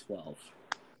 26 to like 12.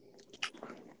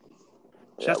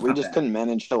 Yeah, we just couldn't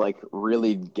manage to like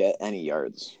really get any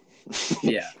yards.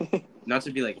 Yeah, not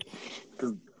to be like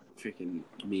freaking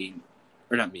mean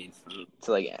or not mean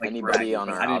to like anybody on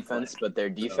our offense, but their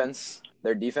defense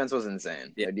was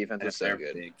insane. Yeah, their defense was so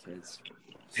good. Big kids.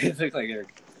 They look like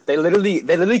they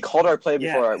literally called our play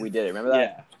before we did it. Remember that?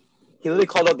 Yeah. He literally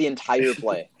called out the entire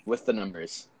play with the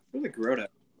numbers. It was like Rhoda.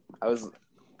 I was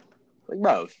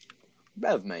like,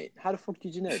 Bev, mate, how the fuck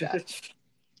did you know that?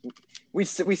 We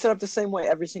set up the same way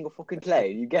every single fucking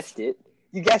play. You guessed it.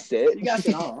 You guessed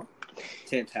it all.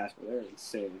 Fantastic. They're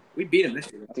insane. We beat them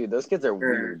this year. Dude, those kids are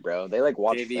weird, bro. They like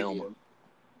watch film.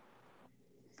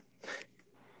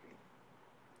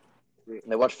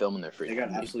 They watch film in their free time. They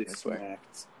got absolutely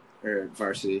smacked. Or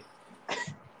varsity.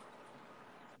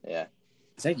 Yeah.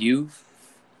 Is that you?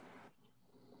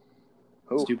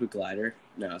 Who? Stupid glider?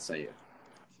 No, it's not you.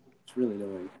 It's really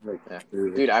annoying. Like, yeah.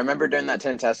 Dude, I remember during that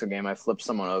Tantasco game, I flipped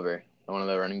someone over, one of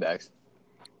the running backs.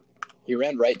 He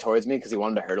ran right towards me because he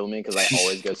wanted to hurdle me because I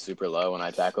always go super low when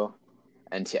I tackle.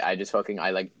 And I just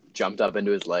jumped up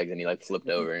into his legs and he flipped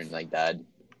over and died.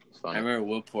 It's funny. I remember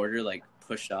Will Porter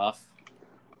pushed off.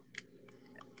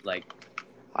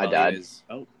 I died.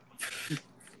 Oh.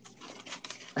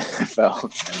 I fell.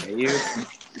 You?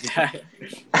 I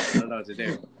don't know what to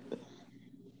do.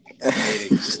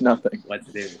 Just nothing. What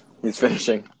to do? He's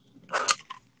finishing. I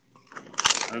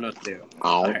don't know what to do. Oh.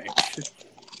 All right.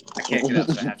 I can't get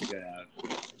up, so I have to go down.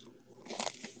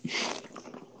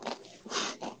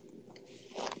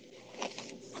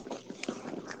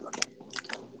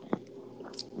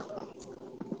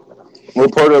 Will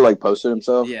Porter posted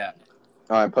himself? Yeah.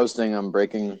 Oh, I'm posting.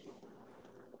 Breaking.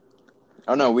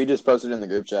 Oh no, we just posted in the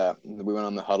group chat. We went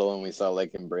on the huddle and we saw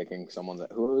him breaking someone's.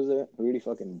 Who was it? Who did he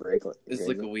fucking break? It's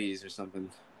Louise or something.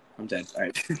 I'm dead. All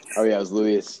right. Oh yeah, it was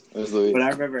Luis. But I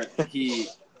remember he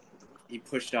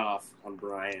pushed off on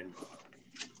Brian,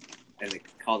 and they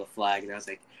called a flag, and I was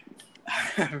like,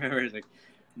 I remember it was like,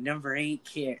 number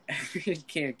 8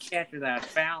 can't catch without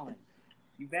fouling.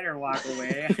 You better walk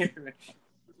away.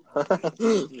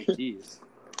 Jeez.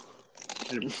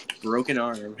 I had a broken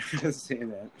arm saying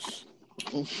that.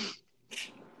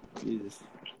 Jesus.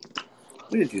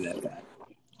 We didn't do that bad.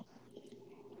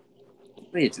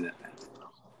 We didn't do that bad.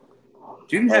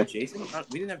 Do you have Jason?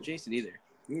 We didn't have Jason either.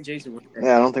 Me and Jason were.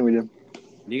 Yeah, I don't think we did.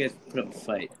 You guys put up a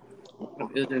fight.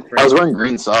 I was wearing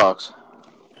green socks.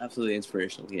 Absolutely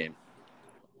inspirational game.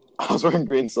 I was wearing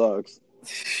green socks.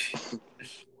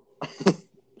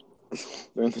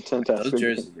 During the Tantasco. Those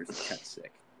jerseys were kind of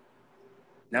sick.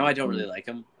 Now I don't really like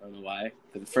them. I don't know why.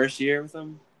 For the first year with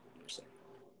them, they're sick.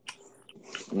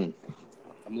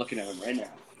 I'm looking at them right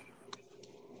now.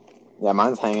 Yeah,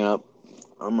 mine's hanging up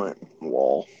on my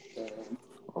wall.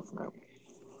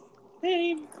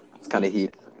 Hey. It's kind of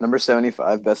heat. Number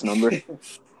 75, best number.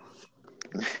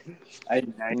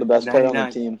 I'm the best player on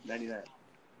the team. 99.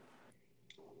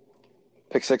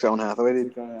 Pick 6, Owen Hathaway,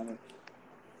 dude.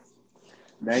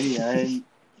 99.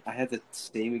 I had the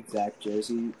same exact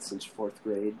jersey since 4th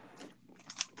grade.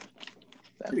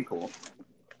 Pretty cool.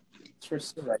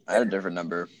 I had a different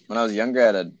number. When I was younger, I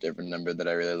had a different number that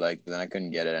I really liked, but then I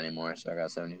couldn't get it anymore, so I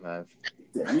got 75.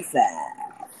 75.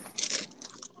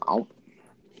 Oh.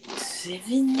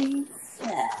 75.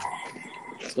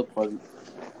 Still pleasant.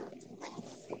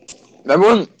 Remember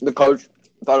when the coach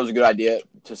thought it was a good idea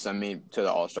to send me to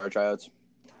the All-Star tryouts?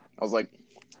 I was like,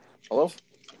 hello?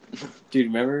 Dude,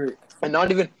 remember? And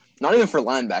not even for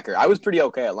linebacker. I was pretty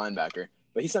okay at linebacker,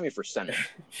 but he sent me for center.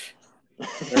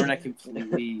 Remember when I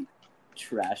completely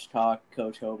trash talk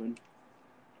Coach Hoban?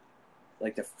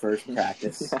 The first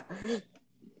practice.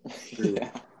 Yeah.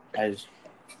 I just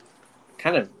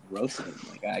kind of roasted him.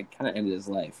 I kind of ended his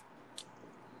life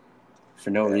for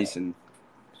no reason.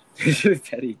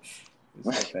 Petty. It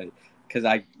was so petty. Because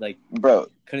I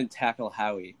couldn't tackle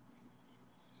Howie.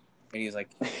 And he's like,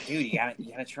 dude, you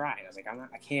gotta try. And I was like,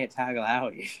 I can't tackle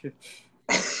Howie.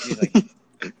 He's like,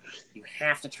 you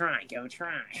have to try. Go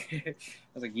try. I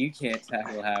was like, you can't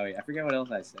tackle Howie. I forget what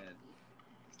else I said.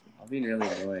 I was being really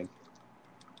annoying.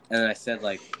 And then I said,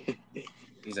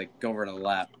 he's like, go run a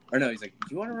lap. Or no, he's like, do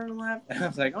you want to run a lap? And I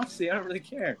was like, honestly, I don't really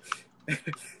care. And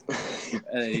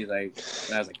then he's like,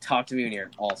 and I was like, talk to me when you're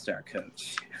an all-star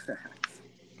coach. That's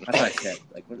what I said.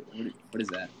 What is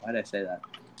that? Why did I say that?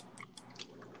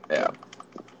 Yeah.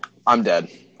 I'm dead.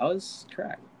 I was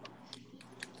correct.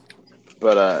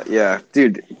 But, yeah.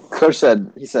 Dude, Coach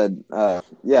said,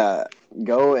 yeah,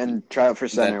 go and try out for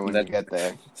center when you get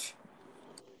there.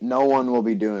 No one will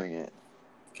be doing it.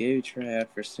 Go try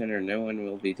out for center. No one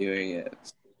will be doing it.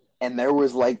 And there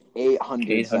was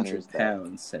 800 centers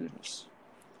pound centers.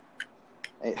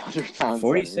 800 pounds.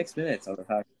 46 minutes on the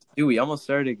podcast. Dude, we almost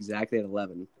started exactly at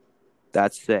 11.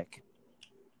 That's sick.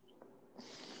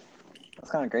 That's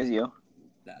kind of crazy, yo.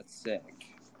 That's sick.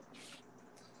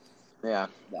 Yeah.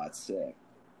 That's sick.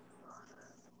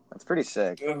 That's pretty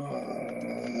sick. I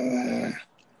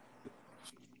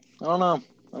don't know,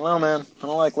 man. I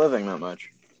don't like living that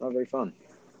much. It's not very fun.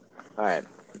 All right.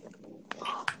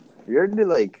 You ever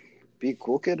did, be a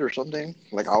cool kid or something?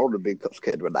 I would be a cool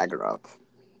kid when I grew up.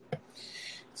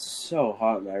 It's so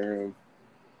hot in my room.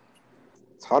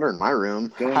 It's hotter in my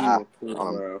room. Go into the pool,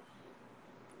 bro.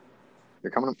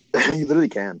 You're coming up? You literally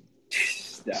can.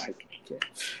 No, I can't.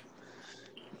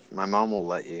 My mom will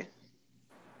let you.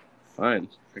 Fine.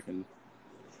 Freaking.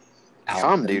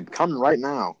 Come, dude. Come right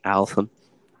now. Allison.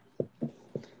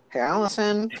 Hey,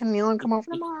 Allison. Can Neil come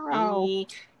over tomorrow?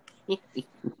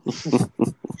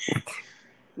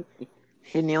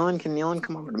 Hey, Nealon, can Nealon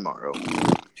come over tomorrow?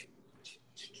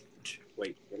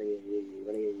 Wait.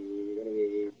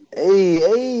 Hey.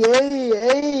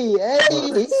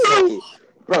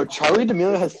 Bro, Charli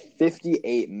D'Amelio has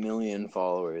 58 million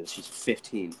followers. She's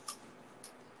 15.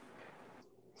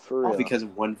 For real. All because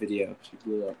of one video. She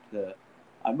blew up the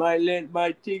I might let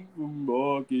my ting from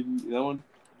walking. That one?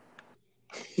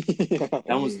 Yeah.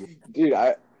 That was... Dude,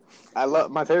 I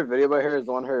love my favorite video by her is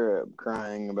the one her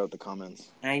crying about the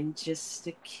comments. I'm just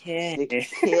a kid. I'm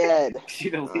just a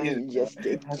kid. I'm just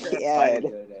a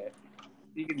kid.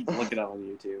 You can look it up on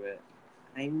YouTube.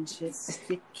 I'm just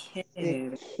a kid.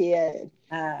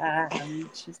 I'm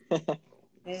just a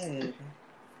kid.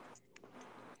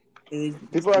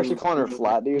 People are actually calling her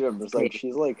flat, dude. I'm just like,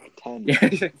 she's like 10. Yeah,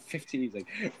 he's like 15. He's like,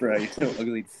 bro, you're so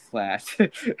ugly and flat.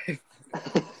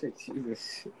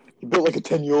 Jesus. You built like a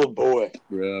 10-year-old boy.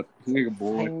 Bro, you're like a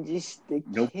boy. I'm just a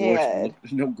kid.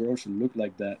 No girl should look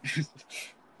like that.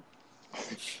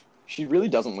 She really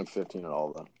doesn't look 15 at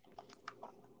all, though.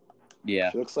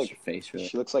 Yeah. She looks like her face, really.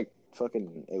 She looks like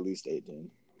fucking at least 18.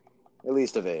 At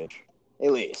least of age.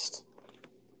 At least.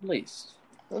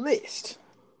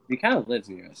 He kind of lives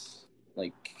near us.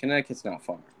 Like, Connecticut's not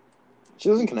far. She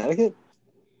lives in Connecticut?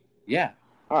 Yeah.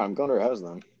 Alright, I'm going to her house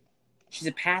then. She's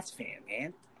a Pats fan,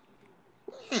 man.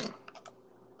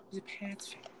 She's a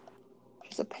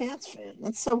Pats fan.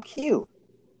 That's so cute.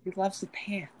 He loves the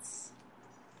Pats.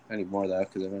 I need more, though,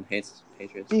 because everyone hates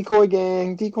Patriots. Decoy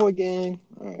gang.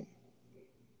 Alright.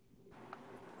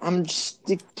 I'm just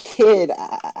a kid.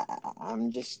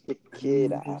 I'm just a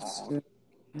kid.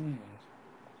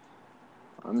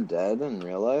 I'm dead in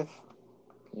real life.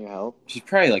 Can you help? She's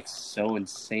probably, like, so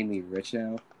insanely rich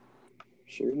now.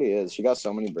 She really is. She got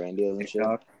so many brand deals and shit.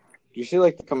 Did you see,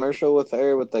 like, the commercial with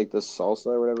her with, like, the salsa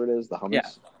or whatever it is? The hummus? Yeah.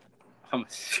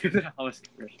 Hummus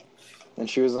commercial. And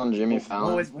she was on Jimmy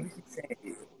Fallon.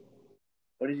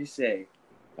 What did you say?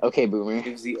 Okay, boomer.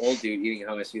 It was the old dude eating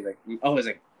hummus. He was like, oh, it's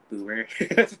like, boomer.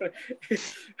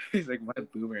 He's like, my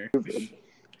boomer.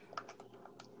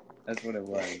 That's what it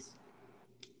was.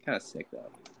 Kind of sick,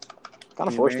 though. Kind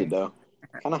of forced it, though.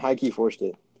 Kind of high-key forced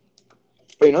it.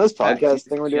 But you know this podcast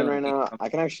thing we're doing right now? I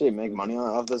can actually make money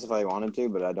off this if I wanted to,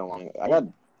 but I don't want to. I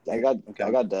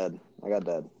got dead.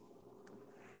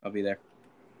 I'll be there.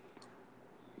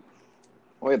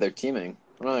 Oh, wait, they're teaming.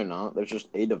 No, they're not. There's just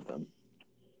 8 of them.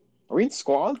 Are we in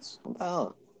squads? What the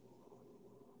hell?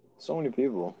 So many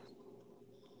people.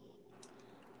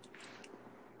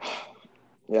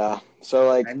 Yeah, so,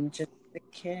 like... I'm just a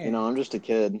kid. You know, I'm just a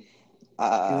kid. It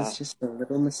was just a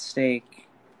little mistake.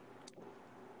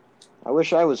 I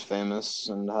wish I was famous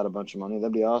and had a bunch of money.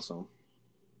 That'd be awesome.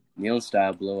 Neil's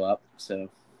style blew up, so...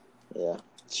 Yeah.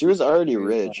 She was already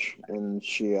rich, and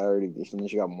she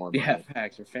got more money. Yeah,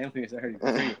 facts. Her family is already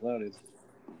pretty loaded.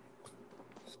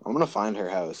 I'm gonna find her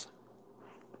house.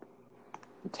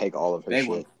 And take all of her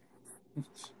shit.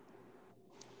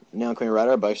 Now, can we ride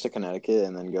our bikes to Connecticut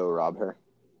and then go rob her?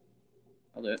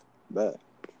 I'll do it. Bet.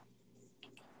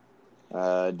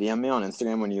 DM me on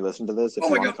Instagram when you listen to this if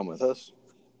you want to come with us.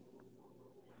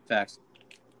 Facts.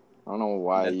 I don't know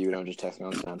why you don't just text me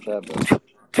on Snapchat,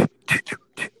 but...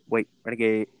 Wait,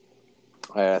 renegade.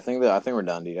 Alright, I think we're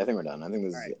done, dude. I think this is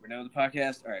it. Alright, we're done with the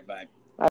podcast. Alright, bye.